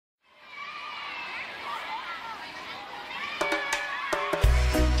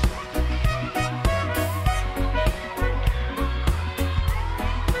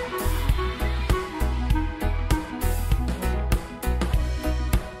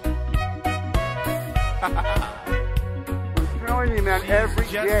I'm telling you, man, every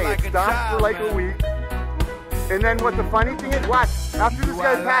day. It stops for like a week. And then what the funny thing is, watch, after this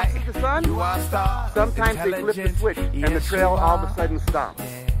guy passes the sun, sometimes they flip the switch and the trail all of a sudden stops.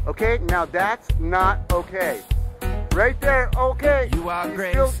 Okay, now that's not okay. Right there, okay.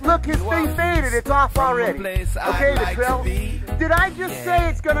 Still, look, his thing faded, it's off already. Okay, the trail, did I just say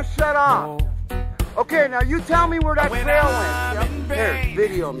it's gonna shut off? Okay, now you tell me where that trail went. Yep. Here,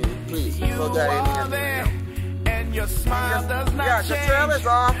 video me, please. Put that in here. Your smile does not yeah, the trail is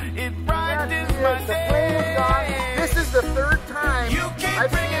off. The plane is gone. This is the third time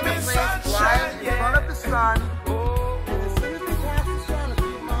I've seen the plane flying in front of the sun. And as soon as we pass the sun, a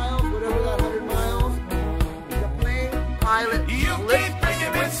few miles, whatever that 100 miles, the plane pilot flips the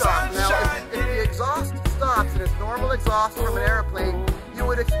switch off. Now, if the exhaust stops and it's normal exhaust from an airplane, you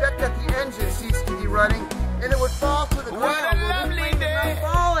would expect that the engine ceased to be running and it would fall to the ground. What a lovely day.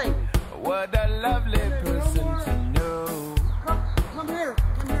 Not falling. What a lovely person to know. Come here.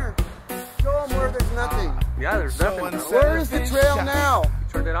 Show them where there's nothing. Yeah, there's nothing. Where is the trail now? You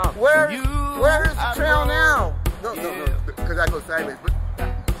turned it off. Where is the trail now? No, because I go sideways. But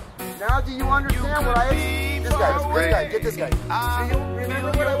now do you understand what I am? This guy, get this guy. Do you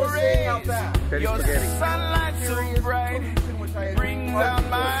remember what I was saying out back? Your sunlight so bright brings out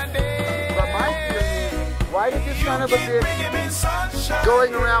my day. But my theory is, why did this son of a bitch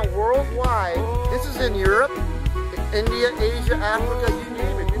going around worldwide? This is in Europe, India, Asia, Africa, you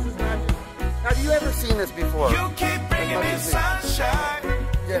name it. This is not just... Now, have you ever seen this before? You keep bringing me sunshine.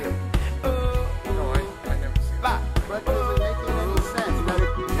 Get it? No, I never seen it. But does it make any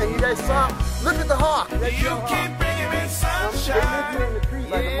sense? And you guys saw, look at the hawk. You keep bringing me sunshine. They live here in the trees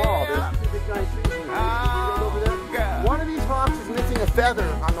by the mall. There's two big giant trees in the trees. Over there. One of these hawks is missing a feather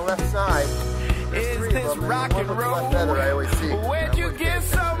on the left side. Is this rock and roll? Where'd you get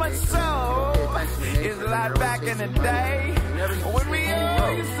so much soul? It's like back in the day when we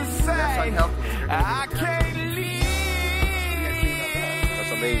used to say, I can't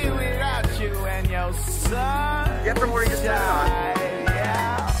leave without you and your sun. Get from where you stand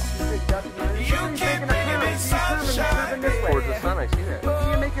You keep bringing me sunshine. Towards the sun, I see that.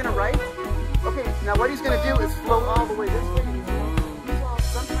 See you making a right? Okay, now what he's going to do is float all the way this way.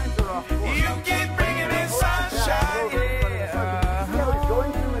 Sometimes they're off course. You keep bringing me sunshine, he's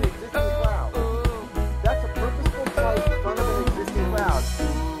going through an existing cloud. That's a purposeful place in front of an existing cloud.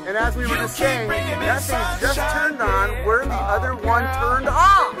 And as we were just saying, that thing just turned on where the other one turned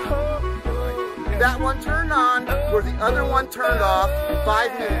off. That one turned on where the other one turned off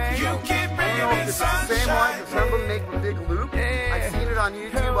 5 minutes ago. I don't know if it's the same one, but some of them make a big loop. I've seen it on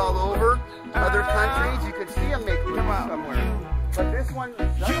YouTube all over. Other countries, you could see them make loops somewhere. But this one,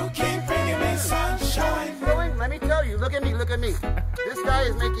 you keep bringing me sunshine. Let me tell you, look at me. This guy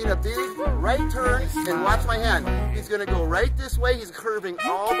is making a big right turn, and watch my hand. He's going to go right this way. He's curving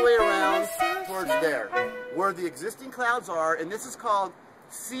all the way around towards there, where the existing clouds are, and this is called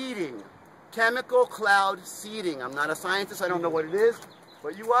seeding. Chemical cloud seeding. I'm not a scientist. I don't know what it is.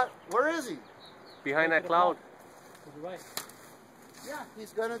 But you what? Where is he? Behind that cloud. Yeah,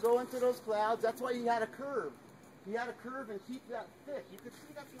 he's going to go into those clouds. That's why he had a curve. He had a curve and keep that thick. You can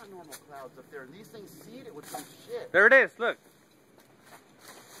see that's not normal clouds up there. These things seed it with some shit. There it is, look.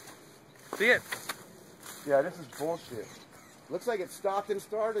 See it? Yeah, this is bullshit. Looks like it stopped and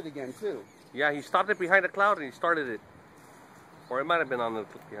started again, too. Yeah, he stopped it behind the cloud and he started it. Or it might have been on the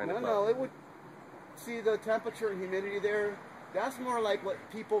behind the cloud. No, it would... See the temperature and humidity there? That's more like what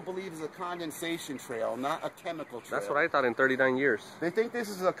people believe is a condensation trail, not a chemical trail. That's what I thought in 39 years. They think this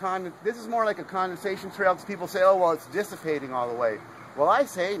is this is more like a condensation trail because people say, oh, well, it's dissipating all the way. Well, I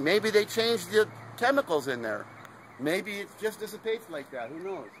say maybe they changed the chemicals in there. Maybe it just dissipates like that. Who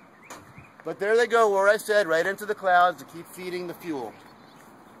knows? But there they go, where I said, right into the clouds to keep feeding the fuel.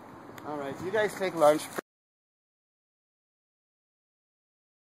 All right, you guys take lunch.